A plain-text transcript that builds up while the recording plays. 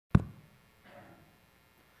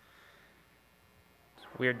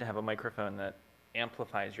Weird to have a microphone that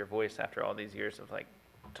amplifies your voice after all these years of like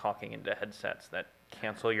talking into headsets that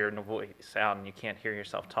cancel your voice out and you can't hear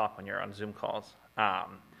yourself talk when you're on Zoom calls.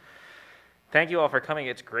 Thank you all for coming.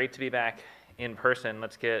 It's great to be back in person.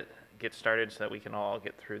 Let's get started so that we can all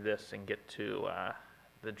get through this and get to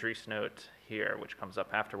the Dries note here, which comes up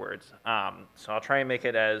afterwards. So I'll try and make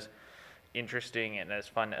it as interesting and as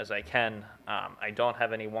fun as I can. I don't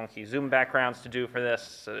have any wonky Zoom backgrounds to do for this,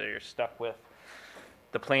 so you're stuck with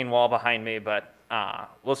the plain wall behind me, but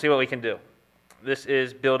we'll see what we can do. This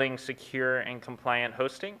is building secure and compliant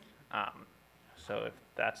hosting. So if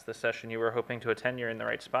that's the session you were hoping to attend, you're in the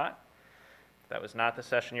right spot. If that was not the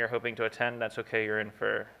session you're hoping to attend, that's okay. You're in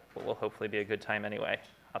for what will hopefully be a good time anyway.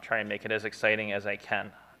 I'll try and make it as exciting as I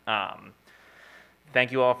can.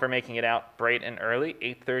 Thank you all for making it out bright and early,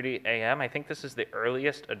 8:30 a.m. I think this is the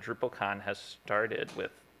earliest a DrupalCon has started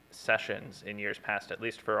with sessions in years past, at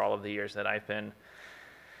least for all of the years that I've been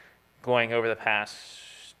going over the past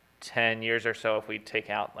 10 years or so, if we take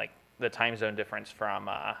out like the time zone difference from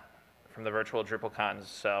the virtual DrupalCons.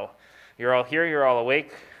 So you're all here, you're all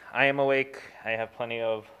awake. I am awake. I have plenty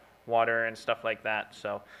of water and stuff like that.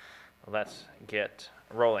 So let's get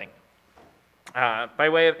rolling. By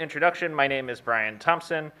way of introduction, my name is Brian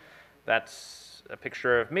Thompson. That's a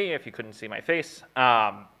picture of me if you couldn't see my face.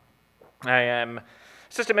 I am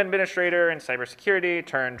system administrator and cybersecurity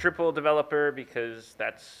turned Drupal developer, because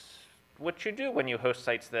that's what you do when you host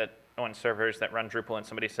sites that on servers that run Drupal and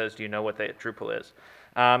somebody says, do you know what Drupal is?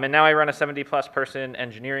 And now I run a 70+ person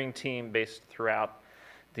engineering team based throughout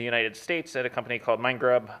the United States at a company called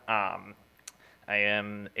MindGrub. I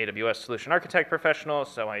am AWS solution architect professional,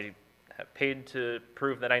 so I have paid to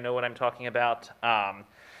prove that I know what I'm talking about.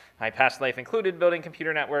 My past life included building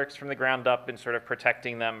computer networks from the ground up and sort of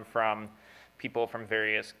protecting them from people from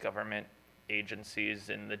various government agencies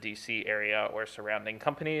in the DC area or surrounding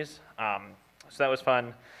companies. So that was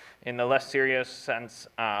fun. In the less serious sense,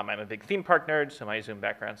 I'm a big theme park nerd, so my Zoom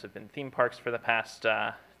backgrounds have been theme parks for the past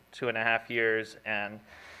 2.5 years. And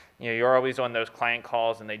you're always on those client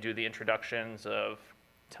calls and they do the introductions of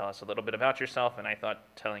tell us a little bit about yourself. And I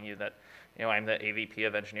thought telling you that I'm the AVP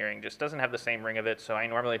of engineering just doesn't have the same ring of it. So I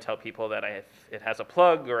normally tell people that if it has a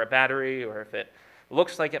plug or a battery, or if it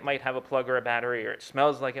looks like it might have a plug or a battery, or it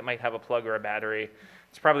smells like it might have a plug or a battery,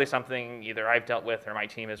 it's probably something either I've dealt with or my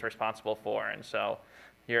team is responsible for, and so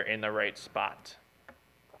you're in the right spot.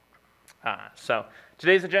 So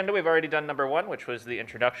today's agenda, we've already done number 1, which was the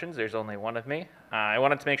introductions. There's only one of me. I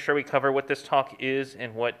wanted to make sure we cover what this talk is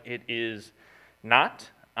and what it is not,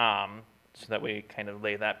 so that we kind of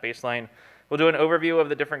lay that baseline. We'll do an overview of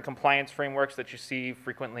the different compliance frameworks that you see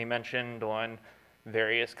frequently mentioned on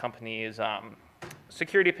various companies'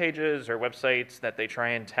 security pages or websites that they try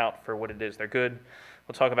and tout for what it is they're good.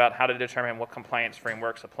 We'll talk about how to determine what compliance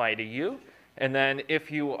frameworks apply to you. And then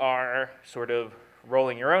if you are sort of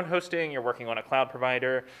rolling your own hosting, you're working on a cloud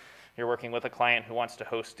provider, you're working with a client who wants to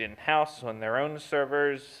host in-house on their own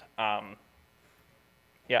servers,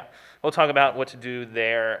 we'll talk about what to do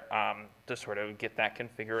there to sort of get that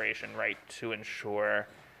configuration right to ensure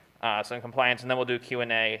some compliance, and then we'll do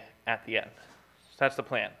Q&A at the end. So that's the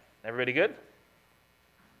plan. Everybody good?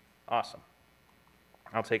 Awesome.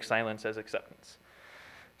 I'll take silence as acceptance.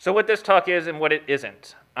 So what this talk is and what it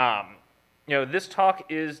isn't. This talk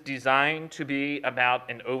is designed to be about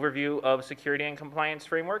an overview of security and compliance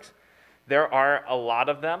frameworks. There are a lot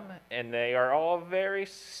of them, and they are all very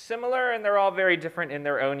similar, and they're all very different in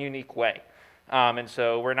their own unique way. And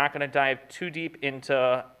so we're not going to dive too deep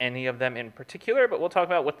into any of them in particular, but we'll talk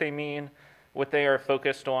about what they mean, what they are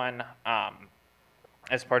focused on.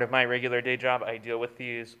 As part of my regular day job, I deal with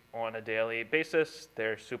these on a daily basis.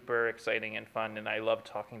 They're super exciting and fun, and I love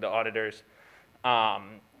talking to auditors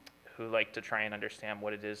who like to try and understand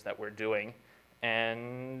what it is that we're doing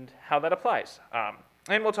and how that applies.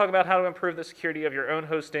 And we'll talk about how to improve the security of your own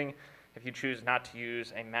hosting if you choose not to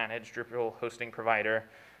use a managed Drupal hosting provider,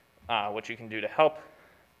 what you can do to help.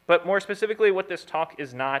 But more specifically, what this talk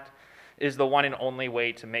is not is the one and only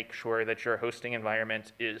way to make sure that your hosting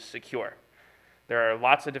environment is secure. There are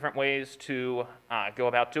lots of different ways to go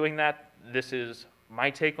about doing that. This is my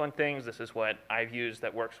take on things. This is what I've used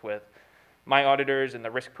that works with my auditors and the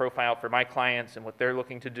risk profile for my clients and what they're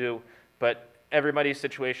looking to do. But everybody's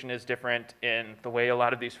situation is different, and the way a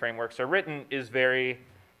lot of these frameworks are written is very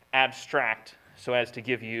abstract, so as to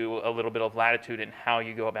give you a little bit of latitude in how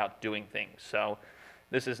you go about doing things. So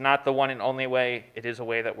this is not the one and only way. It is a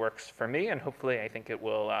way that works for me, and hopefully I think it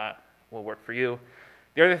will work for you.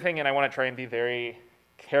 The other thing, and I want to try and be very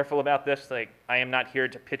careful about this, like I am not here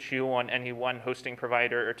to pitch you on any one hosting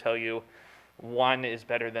provider or tell you one is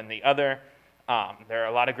better than the other. There are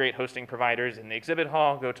a lot of great hosting providers in the exhibit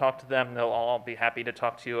hall. Go talk to them. They'll all be happy to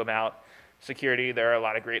talk to you about security. There are a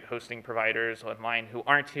lot of great hosting providers online who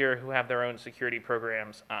aren't here, who have their own security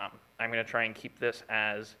programs. I'm going to try and keep this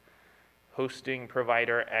as hosting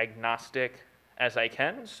provider agnostic as I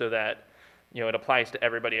can, so that it applies to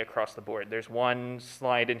everybody across the board. There's one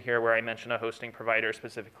slide in here where I mention a hosting provider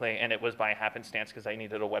specifically, and it was by happenstance because I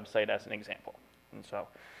needed a website as an example. And so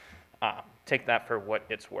take that for what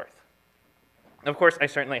it's worth. Of course, I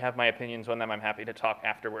certainly have my opinions on them. I'm happy to talk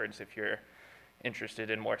afterwards if you're interested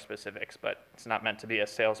in more specifics, but it's not meant to be a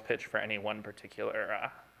sales pitch for any one particular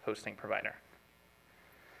hosting provider.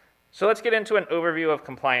 So let's get into an overview of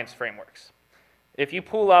compliance frameworks. If you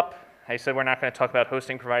pull up, I said we're not going to talk about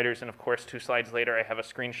hosting providers, and of course 2 slides later I have a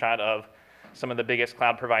screenshot of some of the biggest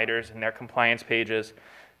cloud providers and their compliance pages.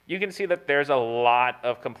 You can see that there's a lot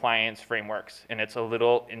of compliance frameworks, and it's a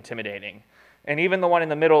little intimidating. And even the one in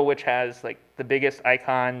the middle, which has like the biggest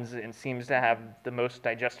icons and seems to have the most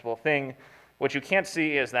digestible thing, what you can't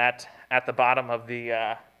see is that at the bottom of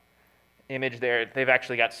the image there, they've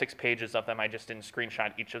actually got 6 pages of them. I just didn't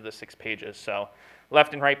screenshot each of the 6 pages. So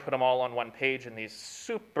left and right, put them all on one page in these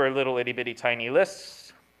super little itty bitty tiny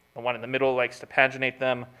lists. The one in the middle likes to paginate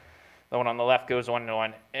them. The one on the left goes on and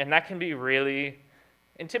on. And that can be really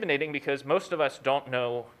intimidating because most of us don't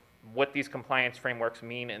know what these compliance frameworks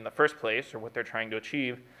mean in the first place or what they're trying to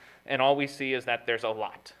achieve. And all we see is that there's a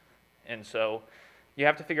lot. And so you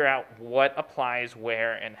have to figure out what applies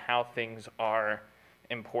where and how things are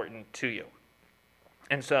important to you.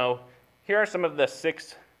 And so here are some of the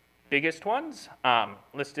 6 biggest ones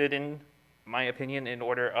listed, in my opinion, in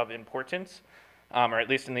order of importance, or at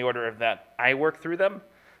least in the order of that I work through them.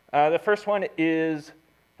 The first one is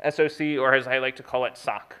SOC, or as I like to call it,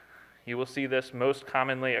 SOC. You will see this most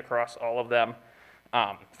commonly across all of them.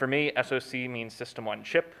 For me, SOC means system on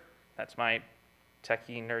chip. That's my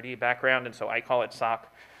techie, nerdy background, and so I call it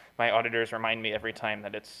SOC. My auditors remind me every time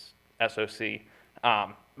that it's SOC.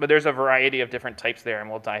 But there's a variety of different types there, and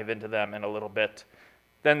we'll dive into them in a little bit.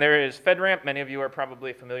 Then there is FedRAMP. Many of you are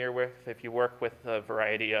probably familiar with if you work with a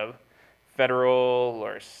variety of federal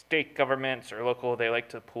or state governments or local. They like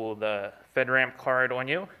to pull the FedRAMP card on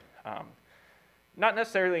you. Not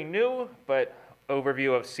necessarily new, but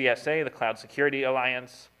overview of CSA, the Cloud Security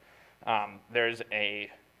Alliance. There's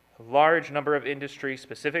a large number of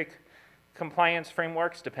industry-specific compliance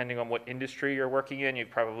frameworks, depending on what industry you're working in. You're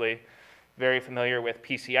probably very familiar with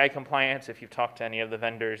PCI compliance if you've talked to any of the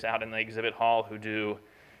vendors out in the exhibit hall who do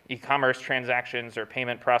e-commerce transactions or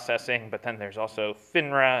payment processing, but then there's also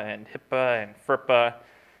FINRA and HIPAA and FERPA,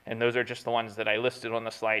 and those are just the ones that I listed on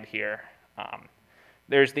the slide here.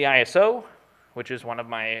 There's the ISO, which is one of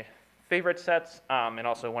my favorite sets, and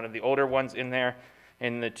also one of the older ones in there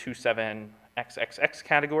in the 27XXX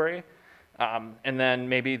category. And then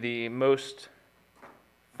maybe the most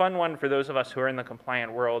fun one for those of us who are in the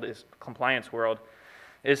compliance world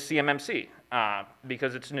is CMMC,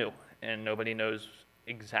 because it's new and nobody knows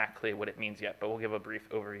exactly what it means yet, but we'll give a brief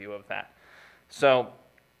overview of that. So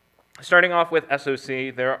starting off with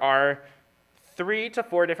SOC, there are 3 to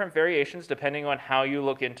 4 different variations depending on how you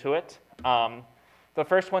look into it. The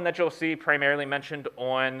first one that you'll see primarily mentioned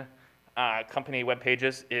on company web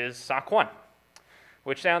pages is SOC 1,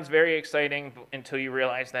 which sounds very exciting until you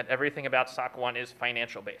realize that everything about SOC 1 is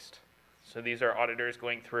financial based. So these are auditors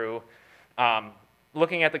going through,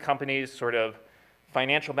 looking at the company's sort of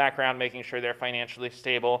financial background, making sure they're financially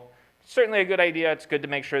stable. Certainly a good idea. It's good to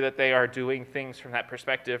make sure that they are doing things from that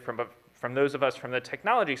perspective. From those of us from the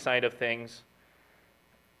technology side of things,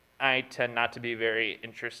 I tend not to be very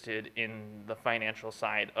interested in the financial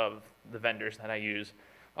side of the vendors that I use.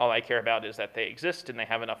 All I care about is that they exist and they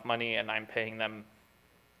have enough money and I'm paying them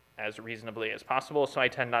as reasonably as possible, so I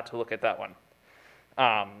tend not to look at that one.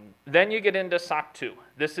 Then you get into SOC 2.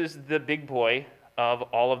 This is the big boy of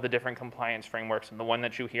all of the different compliance frameworks and the one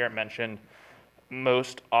that you hear mentioned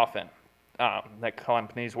most often that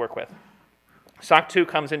companies work with. SOC 2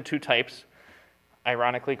 comes in 2 types,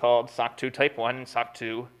 ironically called SOC 2 Type 1 and SOC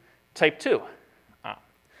 2 Type 2.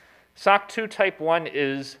 SOC 2 Type 1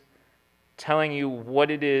 is telling you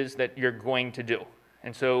what it is that you're going to do.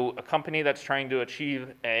 And so a company that's trying to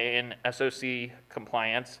achieve an SOC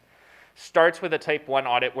compliance starts with a Type 1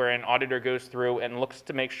 audit where an auditor goes through and looks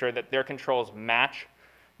to make sure that their controls match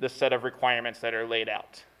the set of requirements that are laid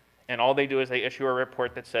out. And all they do is they issue a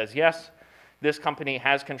report that says, yes, this company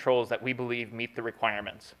has controls that we believe meet the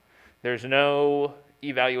requirements. There's no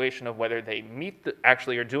evaluation of whether they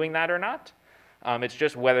actually are doing that or not. It's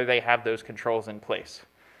just whether they have those controls in place.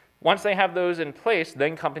 Once they have those in place,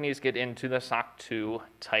 then companies get into the SOC 2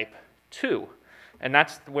 Type 2. And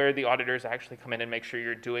that's where the auditors actually come in and make sure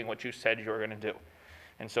you're doing what you said you were going to do.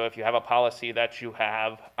 And so if you have a policy that you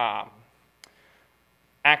have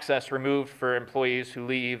access removed for employees who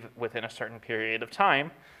leave within a certain period of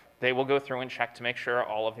time, they will go through and check to make sure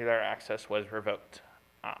all of their access was revoked.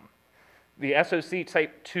 The SOC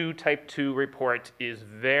Type 2 report is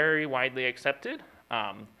very widely accepted.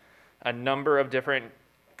 A number of different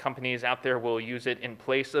companies out there will use it in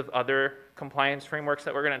place of other compliance frameworks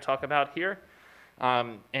that we're going to talk about here,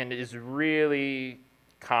 and it is really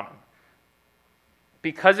common.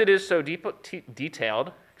 Because it is so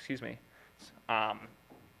detailed,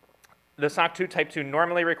 the SOC 2 Type 2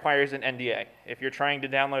 normally requires an NDA. If you're trying to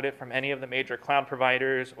download it from any of the major cloud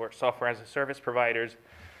providers or software as a service providers,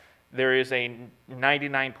 there is a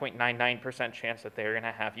 99.99% chance that they're going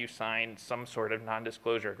to have you sign some sort of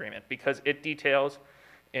non-disclosure agreement, because it details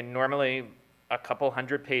in normally a couple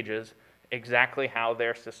hundred pages exactly how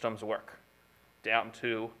their systems work, down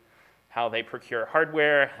to how they procure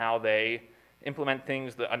hardware, how they implement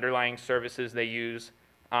things, the underlying services they use.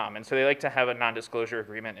 And so they like to have a non-disclosure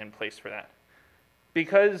agreement in place for that.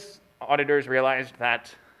 Because auditors realized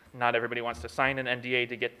that not everybody wants to sign an NDA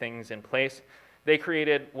to get things in place, they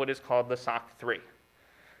created what is called the SOC 3,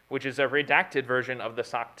 which is a redacted version of the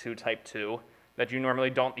SOC 2 Type 2 that you normally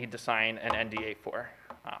don't need to sign an NDA for.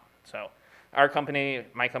 So our company,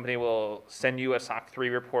 my company, will send you a SOC 3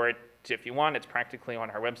 report if you want. It's practically on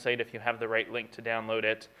our website if you have the right link to download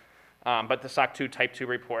it. But the SOC 2 Type 2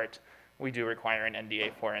 report, we do require an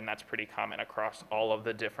NDA for, and that's pretty common across all of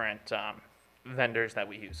the different vendors that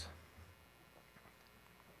we use.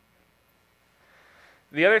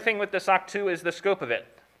 The other thing with the SOC 2 is the scope of it.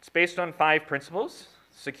 It's based on 5 principles: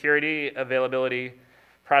 security, availability,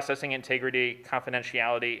 processing integrity,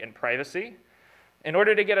 confidentiality, and privacy. In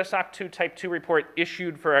order to get a SOC 2 Type 2 report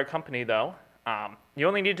issued for a company, though, you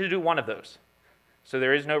only need to do one of those. So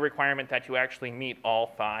there is no requirement that you actually meet all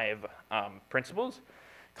 5 principles.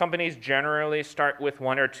 Companies generally start with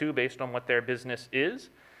 1 or 2 based on what their business is,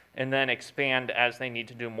 and then expand as they need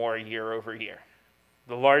to do more year over year.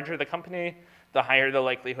 The larger the company, the higher the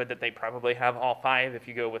likelihood that they probably have all 5 if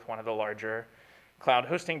you go with one of the larger cloud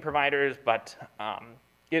hosting providers, but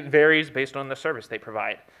it varies based on the service they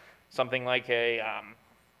provide. Something like a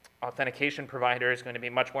authentication provider is going to be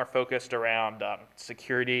much more focused around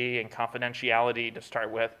security and confidentiality to start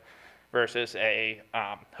with, versus a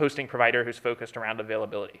hosting provider who's focused around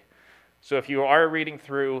availability. So if you are reading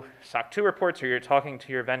through SOC 2 reports, or you're talking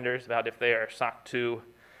to your vendors about if they are SOC 2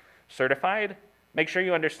 certified, make sure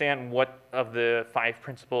you understand what of the 5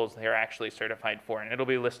 principles they are actually certified for, and it'll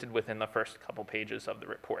be listed within the first couple pages of the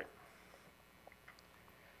report.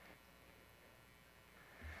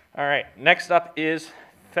 All right, next up is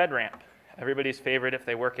FedRAMP, everybody's favorite if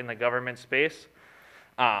they work in the government space.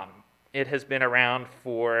 It has been around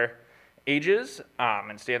for ages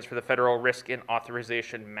and stands for the Federal Risk and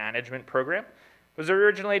Authorization Management Program. It was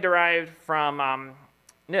originally derived from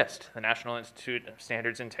NIST, the National Institute of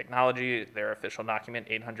Standards and Technology, their official document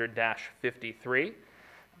 800-53.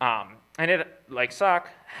 And it, like SOC,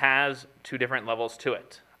 has 2 different levels to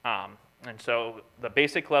it. And so the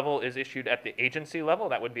basic level is issued at the agency level.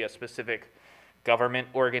 That would be a specific government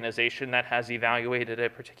organization that has evaluated a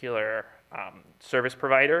particular service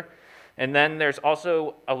provider. And then there's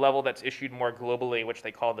also a level that's issued more globally, which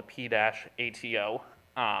they call the P-ATO,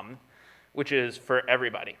 which is for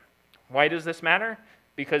everybody. Why does this matter?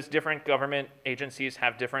 Because different government agencies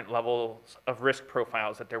have different levels of risk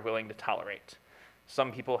profiles that they're willing to tolerate.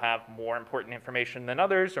 Some people have more important information than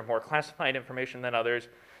others, or more classified information than others.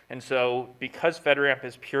 And so because FedRAMP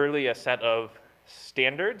is purely a set of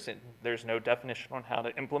standards, and there's no definition on how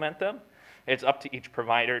to implement them, it's up to each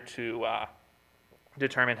provider to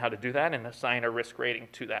determine how to do that and assign a risk rating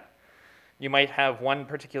to that. You might have one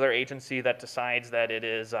particular agency that decides that it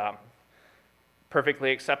is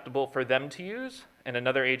perfectly acceptable for them to use, and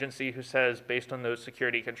another agency who says, based on those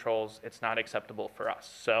security controls, it's not acceptable for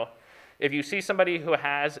us. So if you see somebody who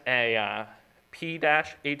has a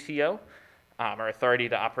P-ATO, or authority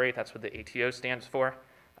to operate, that's what the ATO stands for,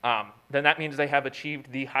 then that means they have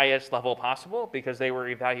achieved the highest level possible because they were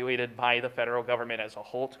evaluated by the federal government as a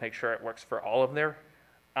whole to make sure it works for all of their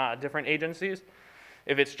different agencies.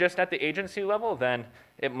 If it's just at the agency level, then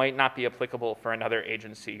it might not be applicable for another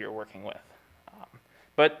agency you're working with.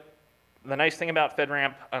 But the nice thing about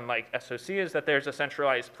FedRAMP, unlike SOC, is that there's a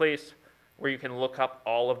centralized place where you can look up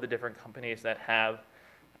all of the different companies that have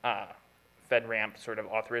FedRAMP sort of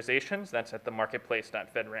authorizations. That's at the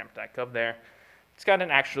marketplace.fedramp.gov there. It's got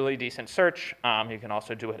an actually decent search. You can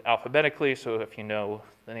also do it alphabetically, so if you know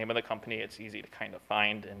the name of the company, it's easy to kind of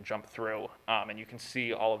find and jump through. And you can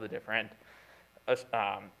see all of the different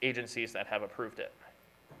agencies that have approved it.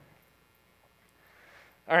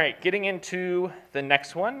 All right, getting into the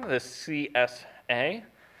next one, the CSA,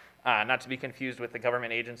 not to be confused with the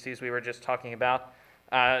government agencies we were just talking about.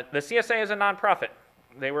 The CSA is a nonprofit.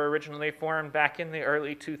 They were originally formed back in the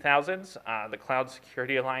early 2000s. The Cloud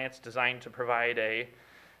Security Alliance designed to provide a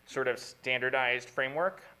sort of standardized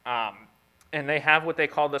framework. And they have what they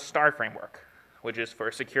call the STAR framework, which is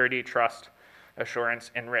for security, trust,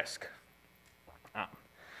 assurance, and risk.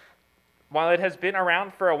 While it has been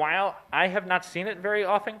around for a while, I have not seen it very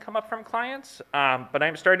often come up from clients, but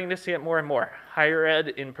I'm starting to see it more and more. Higher ed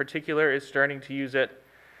in particular is starting to use it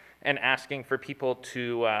and asking for people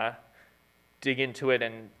to dig into it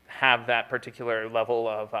and have that particular level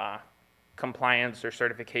of compliance or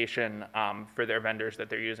certification for their vendors that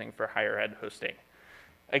they're using for higher ed hosting.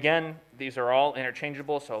 Again, these are all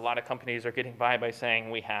interchangeable, so a lot of companies are getting by saying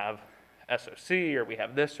we have SOC or we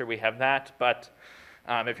have this or we have that, but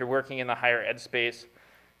if you're working in the higher ed space,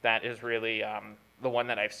 that is really the one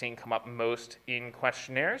that I've seen come up most in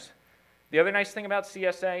questionnaires. The other nice thing about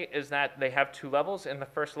CSA is that they have 2 levels, and the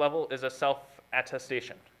first level is a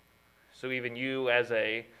self-attestation. So even you as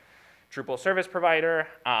a Drupal service provider,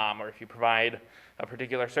 or if you provide a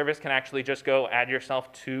particular service, can actually just go add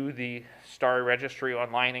yourself to the STAR registry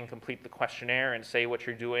online and complete the questionnaire and say what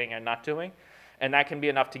you're doing and not doing. And that can be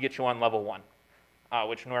enough to get you on level 1.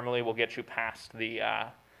 Which normally will get you past the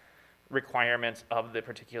requirements of the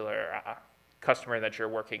particular customer that you're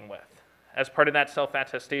working with. As part of that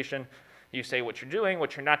self-attestation, you say what you're doing,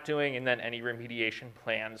 what you're not doing, and then any remediation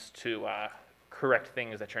plans to correct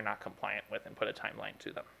things that you're not compliant with and put a timeline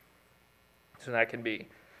to them. So that can be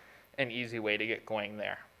an easy way to get going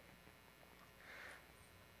there.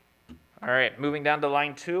 All right, moving down to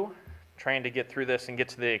line 2, trying to get through this and get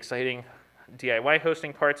to the exciting DIY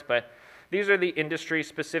hosting parts, but these are the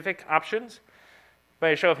industry-specific options.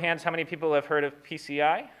 By a show of hands, how many people have heard of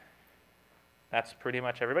PCI? That's pretty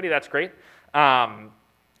much everybody. That's great.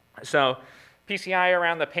 So PCI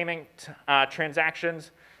around the payment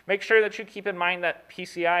transactions. Make sure that you keep in mind that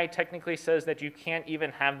PCI technically says that you can't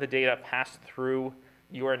even have the data pass through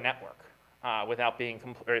your network without being,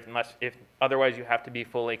 otherwise you have to be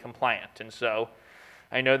fully compliant. And so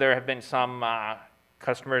I know there have been some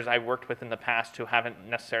customers I've worked with in the past who haven't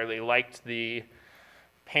necessarily liked the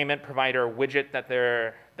payment provider widget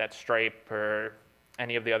that Stripe or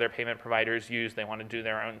any of the other payment providers use. They want to do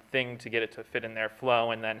their own thing to get it to fit in their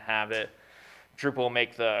flow and then have it Drupal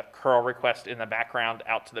make the curl request in the background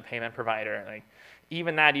out to the payment provider. Like,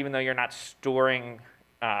 even though you're not storing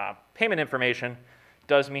payment information,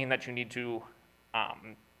 does mean that you need to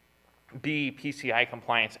be PCI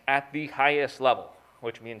compliant at the highest level,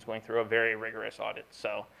 which means going through a very rigorous audit.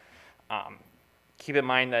 So keep in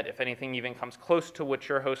mind that if anything even comes close to what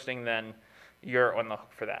you're hosting, then you're on the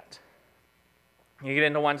hook for that. You get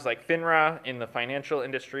into ones like FINRA in the financial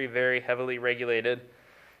industry, very heavily regulated.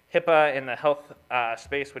 HIPAA in the health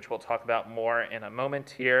space, which we'll talk about more in a moment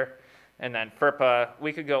here. And then FERPA,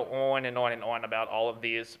 we could go on and on and on about all of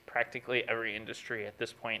these. Practically every industry at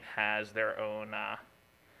this point has their own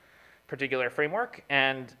particular framework,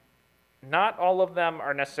 and not all of them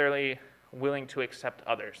are necessarily willing to accept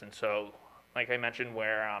others. And so, like I mentioned,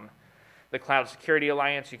 where the Cloud Security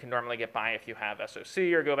Alliance, you can normally get by if you have SOC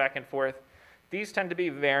or go back and forth. These tend to be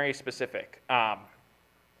very specific.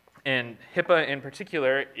 And HIPAA in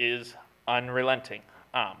particular is unrelenting.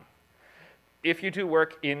 If you do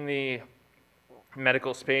work in the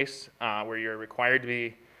medical space where you're required to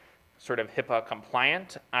be sort of HIPAA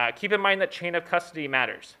compliant, keep in mind that chain of custody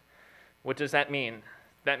matters. What does that mean?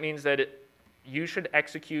 That means that you should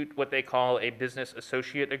execute what they call a business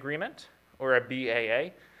associate agreement, or a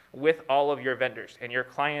BAA, with all of your vendors, and your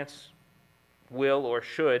clients will or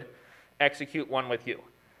should execute one with you.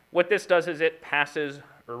 What this does is it passes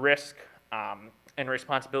risk and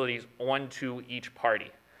responsibilities onto each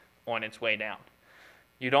party on its way down.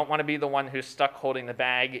 You don't want to be the one who's stuck holding the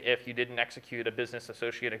bag if you didn't execute a business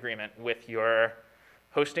associate agreement with your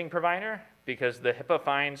hosting provider, because the HIPAA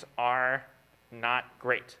fines are not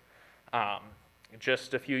great.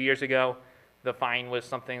 Just a few years ago, the fine was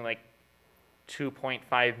something like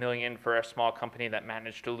 $2.5 million for a small company that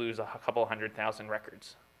managed to lose a couple 100,000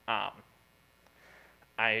 records.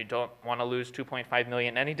 I don't want to lose $2.5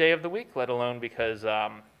 million any day of the week, let alone because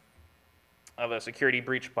of a security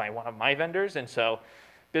breach by one of my vendors. And so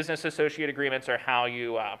business associate agreements are how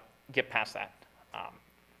you get past that.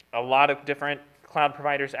 A lot of different cloud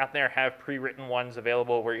providers out there have pre-written ones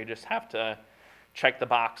available where you just have to check the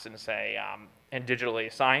box and say, and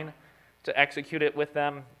digitally sign to execute it with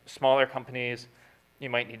them. Smaller companies you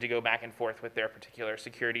might need to go back and forth with their particular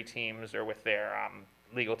security teams or with their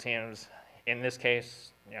legal teams. In this case,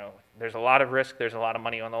 there's a lot of risk, there's a lot of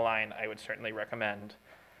money on the line. I would certainly recommend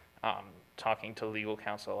talking to legal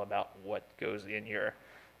counsel about what goes in your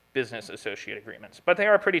business associate agreements. But they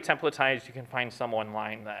are pretty templatized. You can find some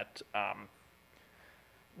online that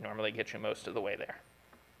normally get you most of the way there.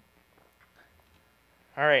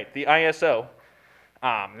 All right, the ISO,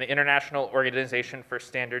 the International Organization for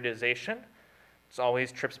Standardization. It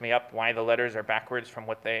always trips me up why the letters are backwards from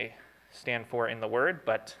what they stand for in the word,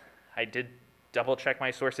 but I did double check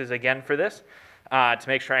my sources again for this to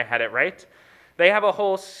make sure I had it right. They have a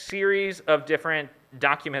whole series of different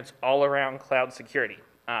documents all around cloud security.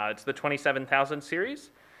 It's the 27,000 series.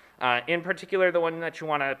 In particular, the one that you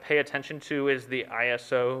want to pay attention to is the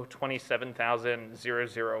ISO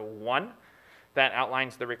 27001 that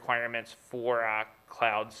outlines the requirements for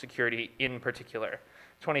cloud security in particular.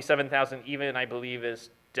 27,000 even, I believe,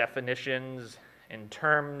 is definitions and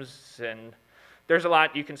terms, and there's a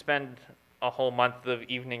lot. You can spend a whole month of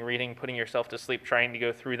evening reading, putting yourself to sleep trying to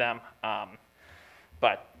go through them,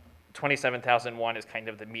 but 27,001 is kind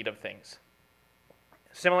of the meat of things.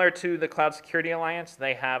 Similar to the Cloud Security Alliance,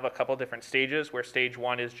 they have a couple different stages where stage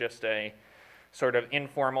 1 is just a sort of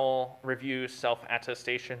informal review,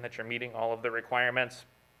 self-attestation that you're meeting all of the requirements.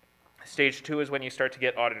 Stage 2 is when you start to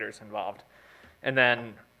get auditors involved. And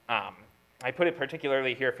then I put it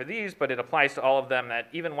particularly here for these, but it applies to all of them that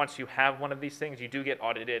even once you have one of these things, you do get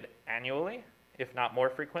audited annually, if not more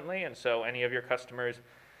frequently. And so any of your customers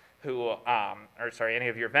who, any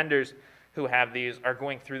of your vendors who have these are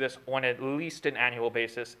going through this on at least an annual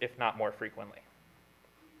basis, if not more frequently.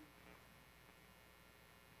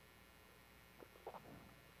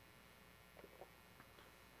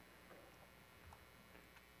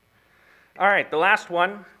 All right, the last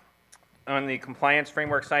one on the compliance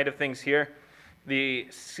framework side of things here, the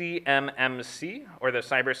CMMC, or the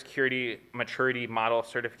Cybersecurity Maturity Model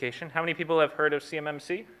Certification. How many people have heard of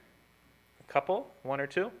CMMC? A couple, one or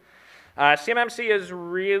two? CMMC is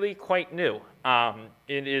really quite new.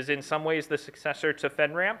 It is in some ways the successor to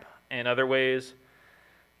FedRAMP. In other ways,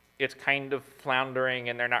 it's kind of floundering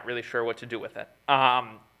and they're not really sure what to do with it.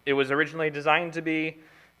 It was originally designed to be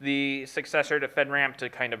the successor to FedRAMP to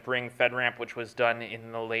kind of bring FedRAMP, which was done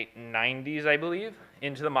in the late 90s, I believe,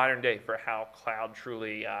 into the modern day for how cloud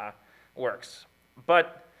truly works.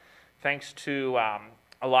 But thanks to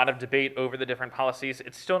a lot of debate over the different policies,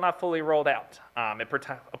 it's still not fully rolled out. It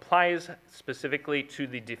applies specifically to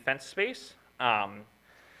the defense space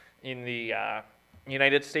in the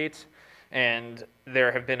United States, and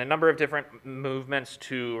there have been a number of different movements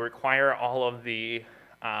to require all of the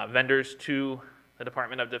vendors to the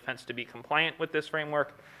Department of Defense to be compliant with this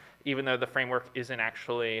framework, even though the framework isn't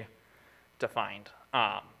actually defined.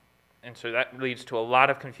 And so that leads to a lot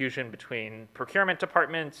of confusion between procurement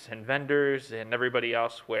departments and vendors and everybody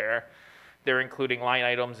else, where they're including line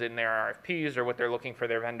items in their RFPs or what they're looking for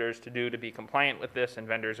their vendors to do to be compliant with this, and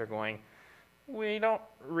vendors are going, we don't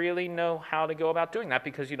really know how to go about doing that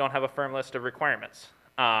because you don't have a firm list of requirements.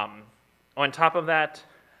 On top of that,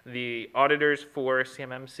 the auditors for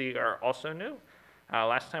CMMC are also new.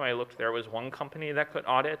 Last time I looked, there was one company that could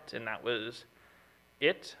audit, and that was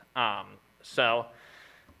it.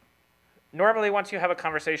 Normally, once you have a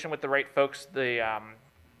conversation with the right folks,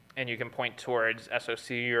 and you can point towards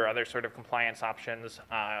SOC or other sort of compliance options,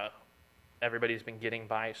 everybody's been getting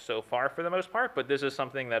by so far for the most part, but this is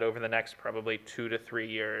something that over the next probably 2 to 3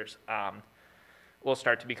 years will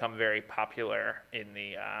start to become very popular in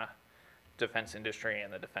the defense industry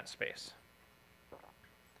and the defense space.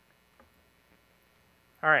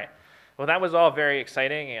 All right, well, that was all very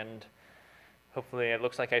exciting, and hopefully it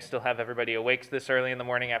looks like I still have everybody awake this early in the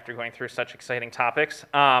morning after going through such exciting topics.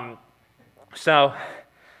 So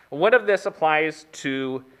what of this applies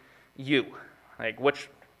to you? Like,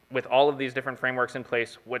 with all of these different frameworks in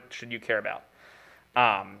place, what should you care about?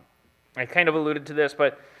 I kind of alluded to this,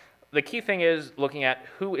 but the key thing is looking at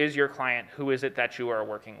who is your client, who is it that you are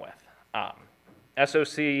working with.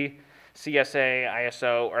 SOC, CSA,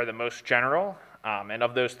 ISO are the most general, and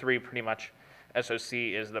of those three, pretty much SOC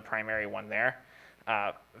is the primary one there.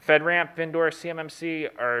 FedRAMP, Vendor, CMMC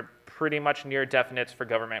are pretty much near definites for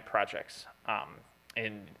government projects,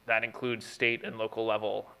 and that includes state and local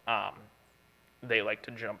level. They like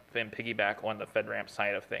to jump and piggyback on the FedRAMP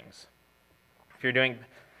side of things. If you're doing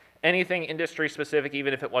anything industry specific,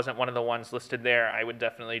 even if it wasn't one of the ones listed there, I would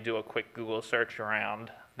definitely do a quick Google search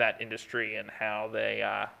around that industry and how they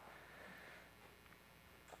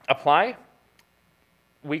apply.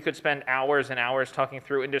 We could spend hours and hours talking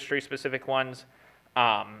through industry-specific ones,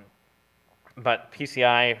 but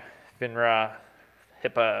PCI, FINRA,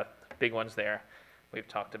 HIPAA, big ones there we've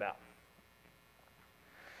talked about.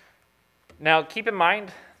 Now, keep in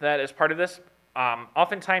mind that as part of this,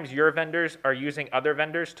 oftentimes your vendors are using other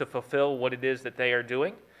vendors to fulfill what it is that they are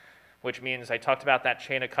doing, which means I talked about that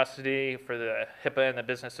chain of custody for the HIPAA and the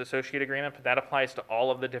business associate agreement, but that applies to all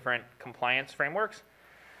of the different compliance frameworks.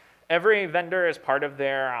 Every vendor as part of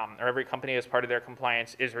their, or every company as part of their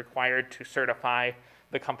compliance is required to certify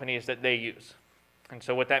the companies that they use. And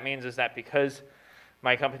so what that means is that because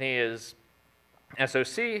my company is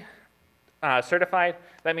SOC certified,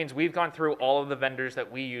 that means we've gone through all of the vendors that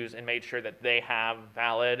we use and made sure that they have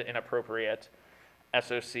valid and appropriate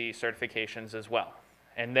SOC certifications as well.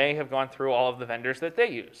 And they have gone through all of the vendors that they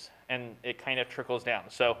use, and it kind of trickles down.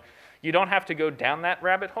 So you don't have to go down that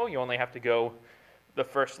rabbit hole, you only have to go the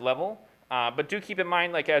first level. But do keep in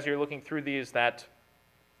mind, like as you're looking through these, that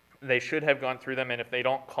they should have gone through them, and if they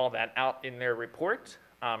don't call that out in their report,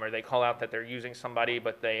 or they call out that they're using somebody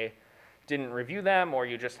but they didn't review them, or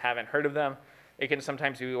you just haven't heard of them, it can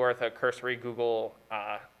sometimes be worth a cursory Google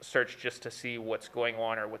search just to see what's going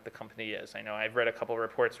on or what the company is. I know I've read a couple of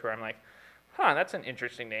reports where I'm like, huh, that's an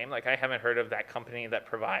interesting name. Like, I haven't heard of that company that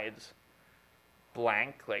provides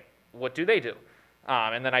blank. Like, what do they do?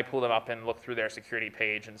 And then I pull them up and look through their security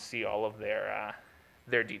page and see all of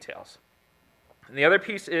their details. And the other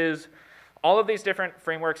piece is all of these different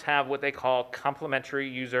frameworks have what they call complementary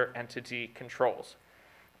user entity controls.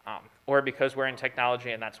 Or because we're in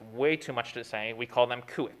technology and that's way too much to say, we call them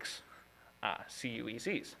CUECs,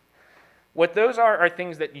 C-U-E-Cs. What those are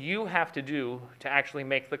things that you have to do to actually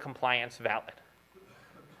make the compliance valid.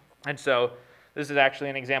 And so this is actually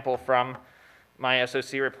an example from my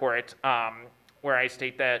SOC report where I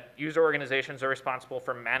state that user organizations are responsible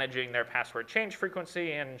for managing their password change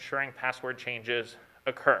frequency and ensuring password changes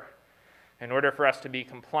occur. In order for us to be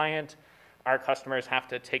compliant, our customers have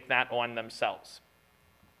to take that on themselves.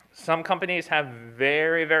 Some companies have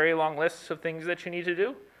very, very long lists of things that you need to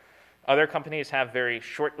do. Other companies have very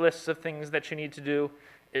short lists of things that you need to do.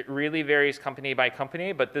 It really varies company by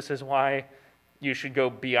company, but this is why you should go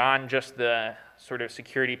beyond just the sort of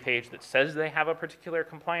security page that says they have a particular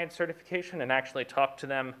compliance certification and actually talk to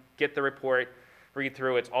them, get the report, read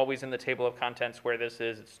through. It's always in the table of contents where this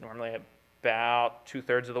is. It's normally about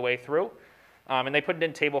 2/3 of the way through. And they put it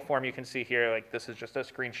in table form. You can see here, like this is just a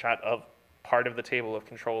screenshot of part of the table of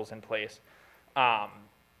controls in place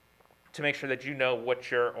to make sure that you know what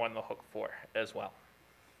you're on the hook for as well.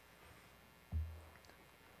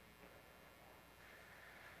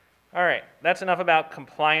 All right, that's enough about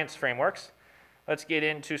compliance frameworks. Let's get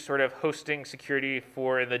into sort of hosting security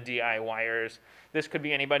for the DIYers. This could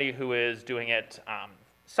be anybody who is doing it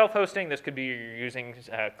self-hosting. This could be you're using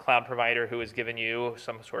a cloud provider who has given you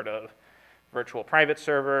some sort of virtual private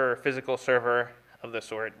server or physical server of the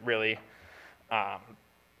sort. Really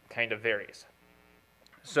kind of varies.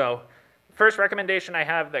 So first recommendation I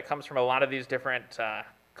have that comes from a lot of these different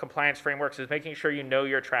compliance frameworks is making sure you know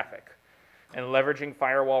your traffic and leveraging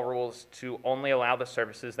firewall rules to only allow the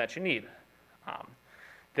services that you need.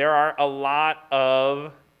 There are a lot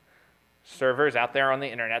of servers out there on the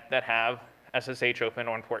internet that have SSH open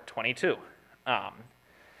on port 22.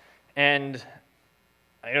 And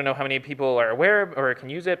I don't know how many people are aware or can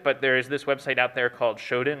use it, but there is this website out there called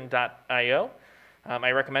shodan.io.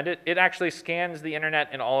 I recommend it. It actually scans the internet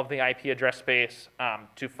and all of the IP address space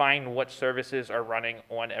to find what services are running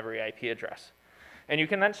on every IP address. And you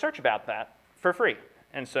can then search about that for free.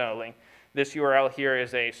 And so like, this URL here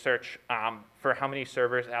is a search for how many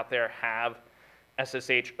servers out there have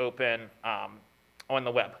SSH open on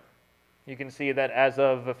the web. You can see that as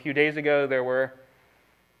of a few days ago, there were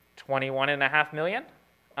 21.5 million.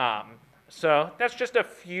 So that's just a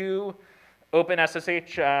few open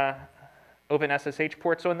SSH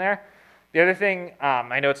ports on there. The other thing,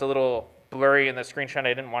 I know it's a little blurry in the screenshot.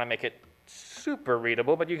 I didn't want to make it super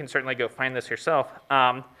readable, but you can certainly go find this yourself,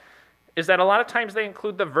 is that a lot of times they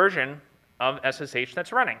include the version of SSH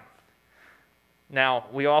that's running. Now,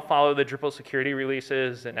 we all follow the Drupal security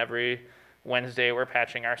releases, and every Wednesday we're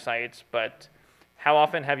patching our sites, but how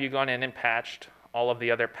often have you gone in and patched all of the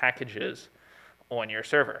other packages on your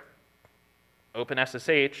server?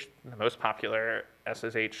 OpenSSH, the most popular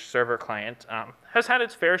SSH server client, has had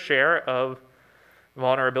its fair share of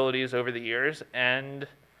vulnerabilities over the years, and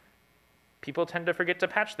people tend to forget to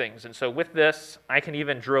patch things. And so with this, I can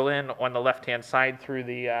even drill in on the left-hand side through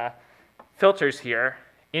the filters here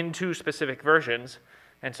into specific versions.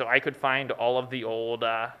 And so I could find all of the old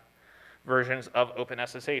versions of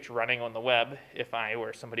OpenSSH running on the web if I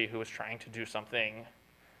were somebody who was trying to do something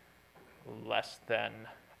less than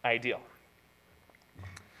ideal.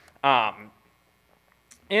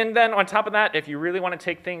 And then on top of that, if you really want to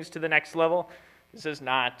take things to the next level, this is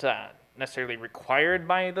not necessarily required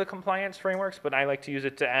by the compliance frameworks, but I like to use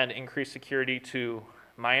it to add increased security to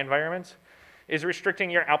my environments, is restricting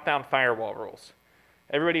your outbound firewall rules.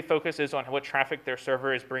 Everybody focuses on what traffic their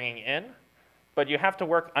server is bringing in, but you have to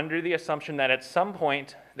work under the assumption that at some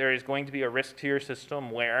point there is going to be a risk to your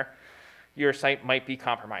system where your site might be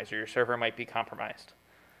compromised or your server might be compromised.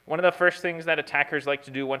 One of the first things that attackers like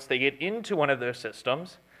to do once they get into one of those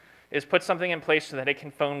systems is put something in place so that it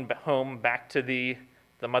can phone home back to the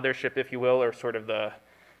mothership, if you will, or sort of the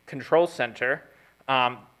control center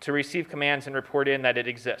to receive commands and report in that it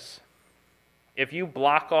exists. If you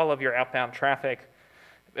block all of your outbound traffic,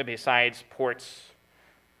 besides ports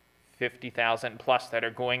 50,000 plus that are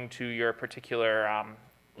going to your particular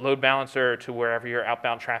load balancer or to wherever your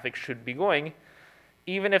outbound traffic should be going,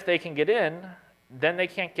 even if they can get in, then they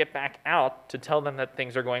can't get back out to tell them that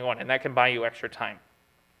things are going on, and that can buy you extra time.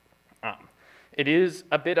 It is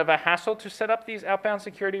a bit of a hassle to set up these outbound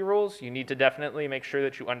security rules. You need to definitely make sure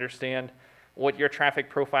that you understand what your traffic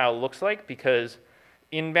profile looks like, because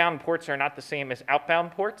inbound ports are not the same as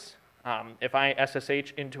outbound ports. If I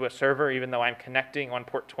SSH into a server, even though I'm connecting on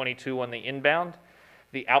port 22 on the inbound,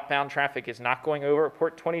 the outbound traffic is not going over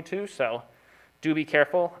port 22, so do be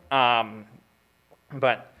careful.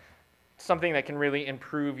 But something that can really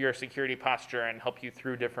improve your security posture and help you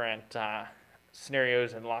through different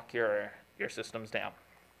scenarios and lock your systems down.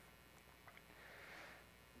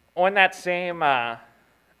 On that same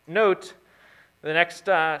note, the next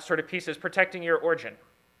sort of piece is protecting your origin.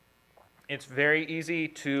 It's very easy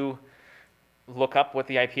to look up what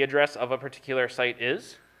the IP address of a particular site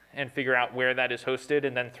is and figure out where that is hosted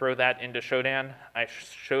and then throw that into Shodan. I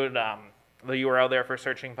showed the URL there for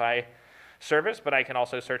searching by service, but I can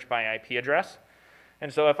also search by IP address.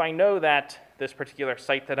 And so if I know that this particular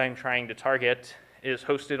site that I'm trying to target is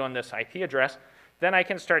hosted on this IP address, then I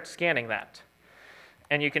can start scanning that.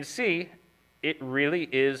 And you can see it really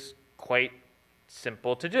is quite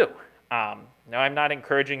simple to do. Now, I'm not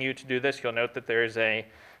encouraging you to do this. You'll note that there's a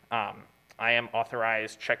I am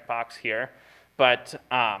authorized checkbox here. But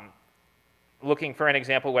looking for an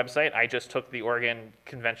example website, I just took the Oregon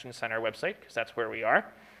Convention Center website, because that's where we are.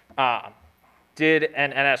 Did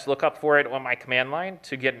an NS lookup for it on my command line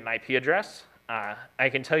to get an IP address. I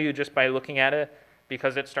can tell you just by looking at it,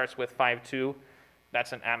 because it starts with 5.2,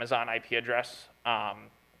 that's an Amazon IP address.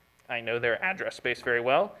 I know their address space very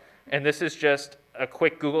well. And this is just a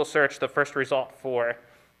quick Google search. The first result for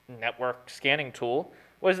network scanning tool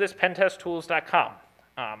was this pentesttools.com.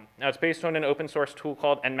 Now, it's based on an open source tool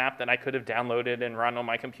called Nmap that I could have downloaded and run on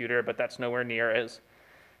my computer, but that's nowhere near as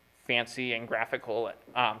fancy and graphical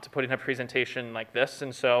to put in a presentation like this.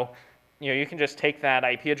 And so, you can just take that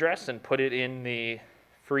IP address and put it in the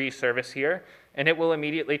free service here, and it will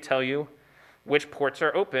immediately tell you which ports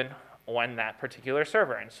are open on that particular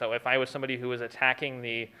server. And so if I was somebody who was attacking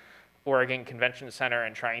the Oregon Convention Center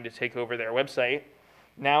and trying to take over their website,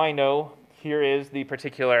 now I know here is the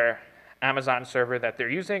particular Amazon server that they're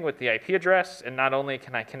using with the IP address, and not only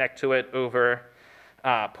can I connect to it over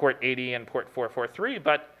port 80 and port 443,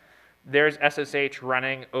 but there's SSH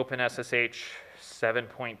running OpenSSH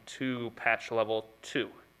 7.2 patch level 2.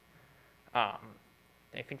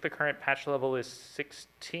 I think the current patch level is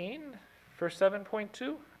 16 for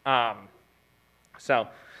 7.2. So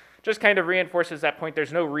just kind of reinforces that point.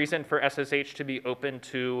 There's no reason for SSH to be open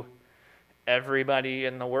to everybody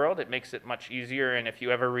in the world. It makes it much easier, and if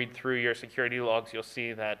you ever read through your security logs, you'll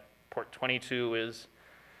see that port 22 is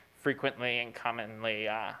frequently and commonly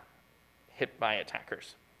hit by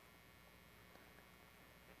attackers.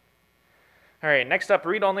 All right, next up,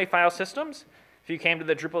 read-only file systems. If you came to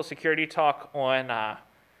the Drupal security talk on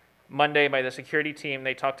Monday by the security team,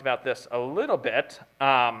 they talked about this a little bit.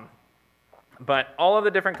 But all of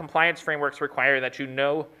the different compliance frameworks require that you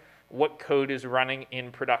know what code is running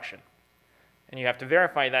in production. And you have to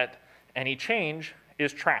verify that any change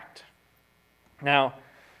is tracked. Now,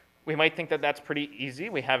 we might think that that's pretty easy.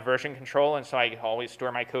 We have version control, and so I always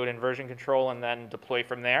store my code in version control and then deploy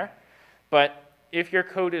from there. But if your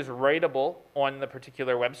code is writable on the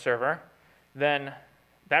particular web server, then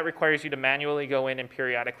that requires you to manually go in and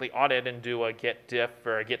periodically audit and do a git diff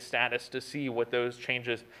or a git status to see what those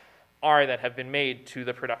changes are that have been made to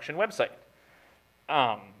the production website.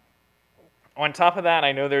 On top of that,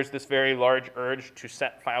 I know there's this very large urge to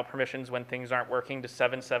set file permissions when things aren't working to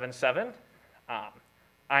 777.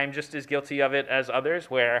 I'm just as guilty of it as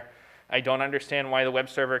others, where I don't understand why the web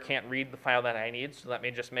server can't read the file that I need, so let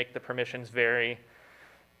me just make the permissions very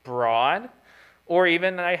broad. Or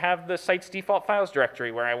even I have the site's default files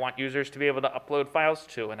directory where I want users to be able to upload files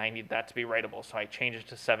to, and I need that to be writable, so I change it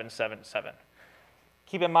to 777.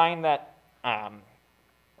 Keep in mind that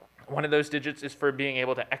one of those digits is for being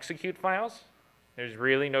able to execute files. There's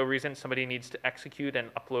really no reason somebody needs to execute an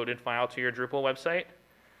uploaded file to your Drupal website.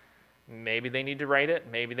 Maybe they need to write it,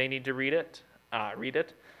 maybe they need to read it,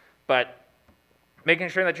 but making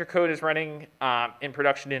sure that your code is running in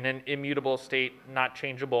production in an immutable state, not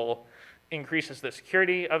changeable, increases the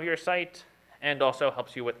security of your site and also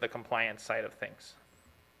helps you with the compliance side of things.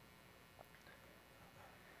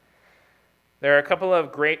 There are a couple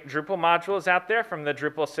of great Drupal modules out there from the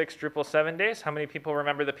Drupal 6, Drupal 7 days. How many people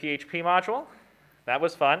remember the PHP module? That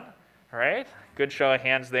was fun, all right? Good show of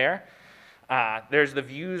hands there. There's the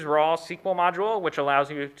Views Raw SQL module, which allows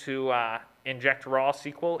you to inject raw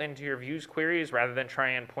SQL into your views queries rather than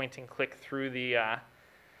try and point and click through the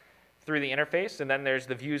interface. And then there's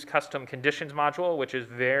the Views Custom Conditions module, which is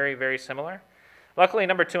very, very similar. Luckily,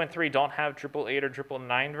 number 2 and 3 don't have Drupal 8 or Drupal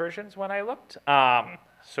 9 versions when I looked.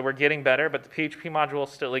 So we're getting better, but the PHP module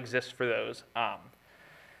still exists for those.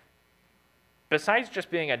 Besides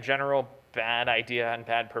just being a general bad idea and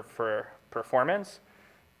bad for performance,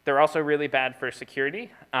 they're also really bad for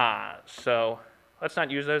security. So let's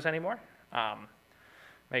not use those anymore.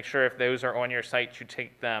 Make sure if those are on your site, you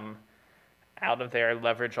take them out of there,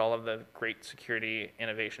 leverage all of the great security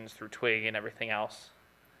innovations through Twig and everything else.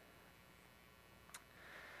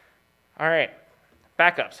 All right,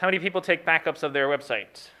 backups. How many people take backups of their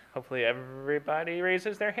website? Hopefully everybody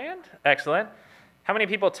raises their hand. Excellent. How many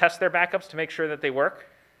people test their backups to make sure that they work?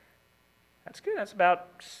 That's good. That's about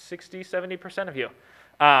 60, 70% of you.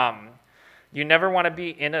 You never want to be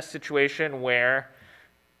in a situation where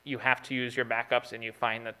you have to use your backups and you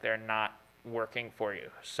find that they're not working for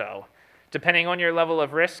you. So depending on your level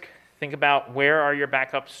of risk, think about where are your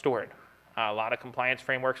backups stored. A lot of compliance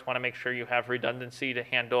frameworks want to make sure you have redundancy to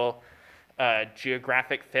handle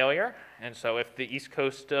geographic failure. And so if the east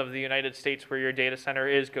coast of the United States where your data center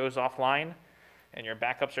is goes offline and your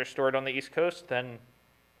backups are stored on the east coast, then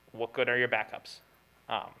what good are your backups?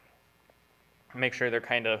 Make sure they're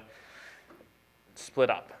kind of split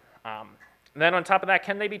up. Then on top of that,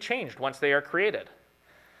 can they be changed once they are created?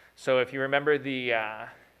 So if you remember the,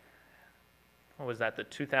 what was that, the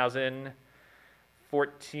 2014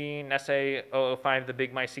 SA005, the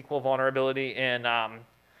big MySQL vulnerability in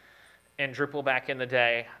Drupal back in the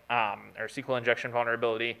day, or SQL injection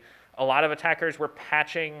vulnerability, a lot of attackers were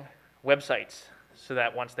patching websites so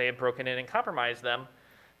that once they had broken in and compromised them,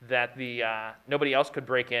 that nobody else could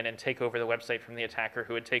break in and take over the website from the attacker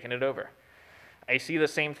who had taken it over. I see the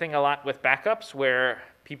same thing a lot with backups where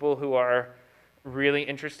people who are really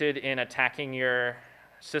interested in attacking your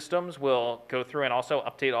systems will go through and also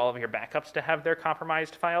update all of your backups to have their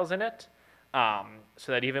compromised files in it,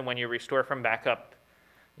 so that even when you restore from backup,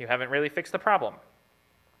 you haven't really fixed the problem.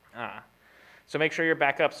 So make sure your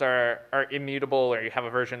backups are immutable, or you have a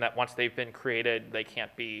version that once they've been created, they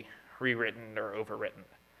can't be rewritten or overwritten.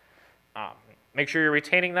 Make sure you're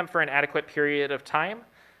retaining them for an adequate period of time.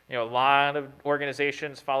 You know, a lot of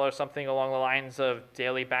organizations follow something along the lines of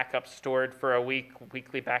daily backups stored for a week,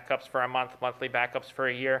 weekly backups for a month, monthly backups for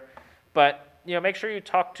a year. But make sure you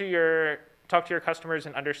talk to your customers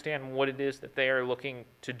and understand what it is that they are looking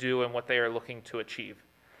to do and what they are looking to achieve.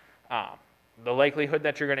 The likelihood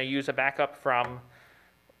that you're going to use a backup from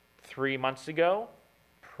 3 months ago,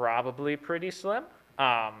 probably pretty slim.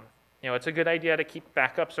 It's a good idea to keep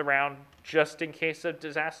backups around just in case of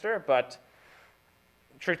disaster, but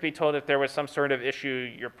truth be told, if there was some sort of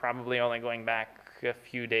issue, you're probably only going back a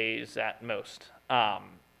few days at most.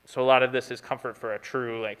 So a lot of this is comfort for a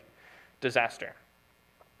true disaster.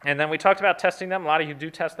 And then we talked about testing them. A lot of you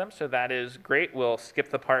do test them, so that is great. We'll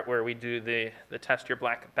skip the part where we do the test your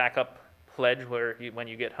backup pledge when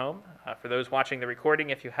you get home. For those watching the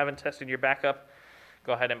recording, if you haven't tested your backup,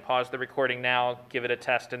 go ahead and pause the recording now, give it a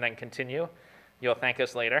test, and then continue. You'll thank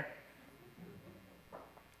us later.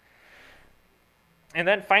 And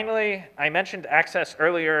then finally, I mentioned access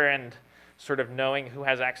earlier and sort of knowing who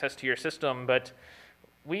has access to your system, but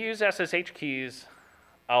we use SSH keys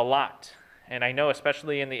a lot. And I know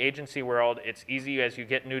especially in the agency world, it's easy as you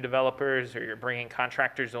get new developers or you're bringing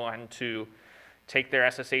contractors on to take their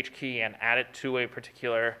SSH key and add it to a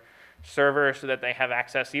particular server so that they have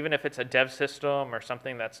access, even if it's a dev system or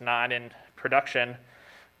something that's not in production.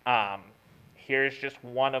 Here's just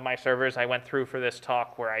one of my servers I went through for this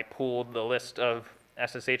talk where I pulled the list of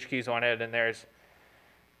SSH keys on it, and there's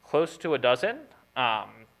close to a dozen.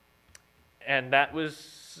 And that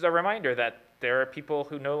was a reminder that there are people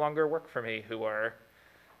who no longer work for me who are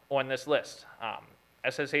on this list.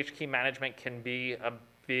 SSH key management can be a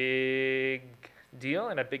big deal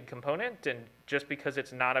and a big component, and just because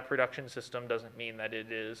it's not a production system doesn't mean that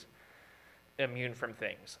it is immune from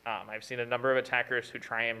things. I've seen a number of attackers who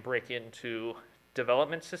try and break into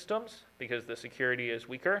development systems because the security is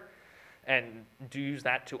weaker, and do use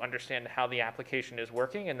that to understand how the application is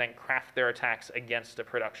working and then craft their attacks against a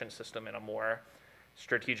production system in a more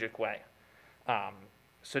strategic way.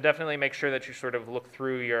 So definitely make sure that you sort of look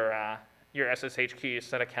through your SSH keys,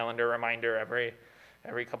 set a calendar reminder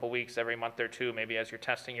every couple weeks, every month or two, maybe as you're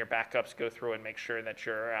testing your backups, go through and make sure that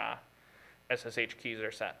your SSH keys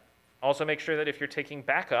are set. Also make sure that if you're taking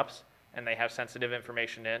backups and they have sensitive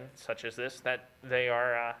information in, such as this, that they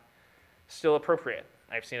are still appropriate.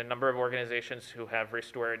 I've seen a number of organizations who have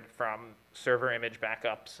restored from server image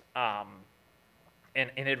backups and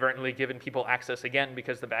inadvertently given people access again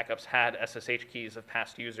because the backups had SSH keys of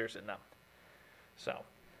past users in them. So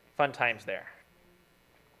fun times there.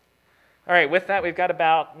 All right, with that, we've got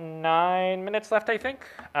about 9 minutes left, I think.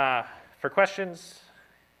 For questions,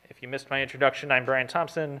 if you missed my introduction, I'm Brian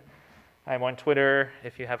Thompson. I'm on Twitter.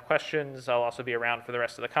 If you have questions, I'll also be around for the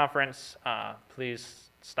rest of the conference.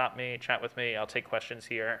 Please stop me, chat with me. I'll take questions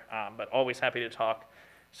here, but always happy to talk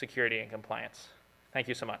security and compliance. Thank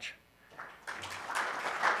you so much.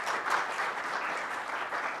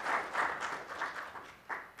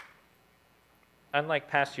 Unlike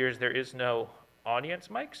past years, there is no audience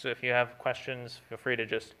mic, so if you have questions, feel free to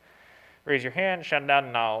just raise your hand, shout it out,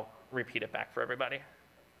 and I'll repeat it back for everybody.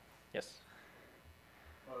 Yes?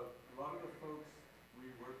 A lot of the folks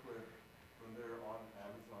we work with, when they're on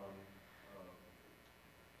Amazon,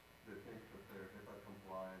 they think that they're HIPAA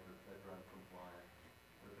compliant or FedRAMP compliant,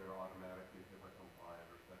 that they're automatically HIPAA compliant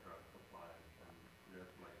or FedRAMP compliant, and we have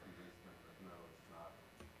to like convince them that no, it's not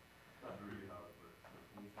really how it works. So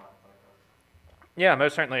can you talk about that? Yeah,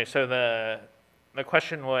 most certainly. So the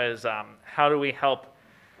question was, how do we help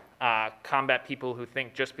combat people who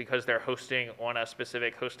think just because they're hosting on a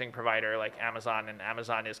specific hosting provider like Amazon and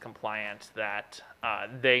Amazon is compliant, that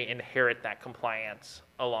they inherit that compliance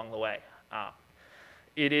along the way.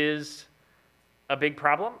 It is a big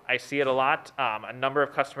problem. I see it a lot. A number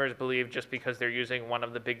of customers believe just because they're using one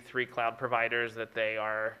of the big 3 cloud providers that they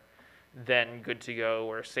are then good to go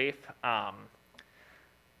or safe.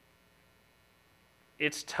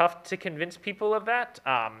 It's tough to convince people of that.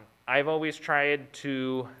 I've always tried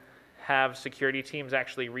to have security teams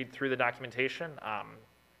actually read through the documentation.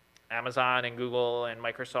 Amazon and Google and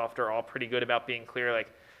Microsoft are all pretty good about being clear, like,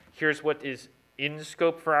 here's what is in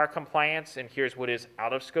scope for our compliance and here's what is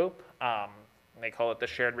out of scope. They call it the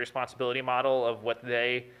shared responsibility model of what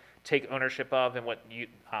they take ownership of and what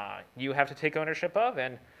you have to take ownership of.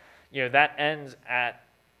 And that ends at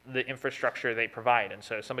the infrastructure they provide. And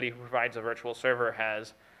so somebody who provides a virtual server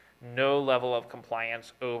has no level of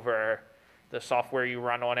compliance over the software you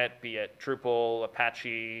run on it, be it Drupal,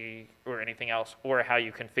 Apache, or anything else, or how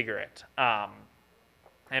you configure it.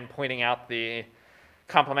 And pointing out the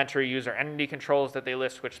complementary user entity controls that they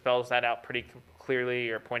list, which spells that out pretty clearly,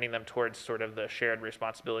 or pointing them towards sort of the shared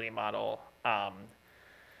responsibility model.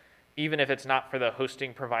 Even if it's not for the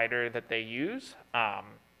hosting provider that they use,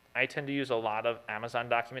 I tend to use a lot of Amazon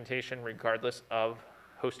documentation regardless of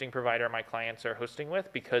hosting provider my clients are hosting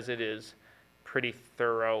with, because it is pretty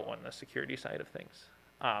thorough on the security side of things.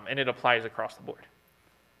 And it applies across the board.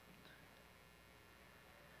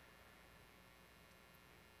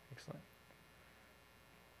 Excellent.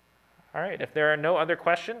 All right, if there are no other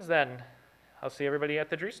questions, then I'll see everybody at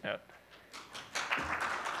the Dries Note.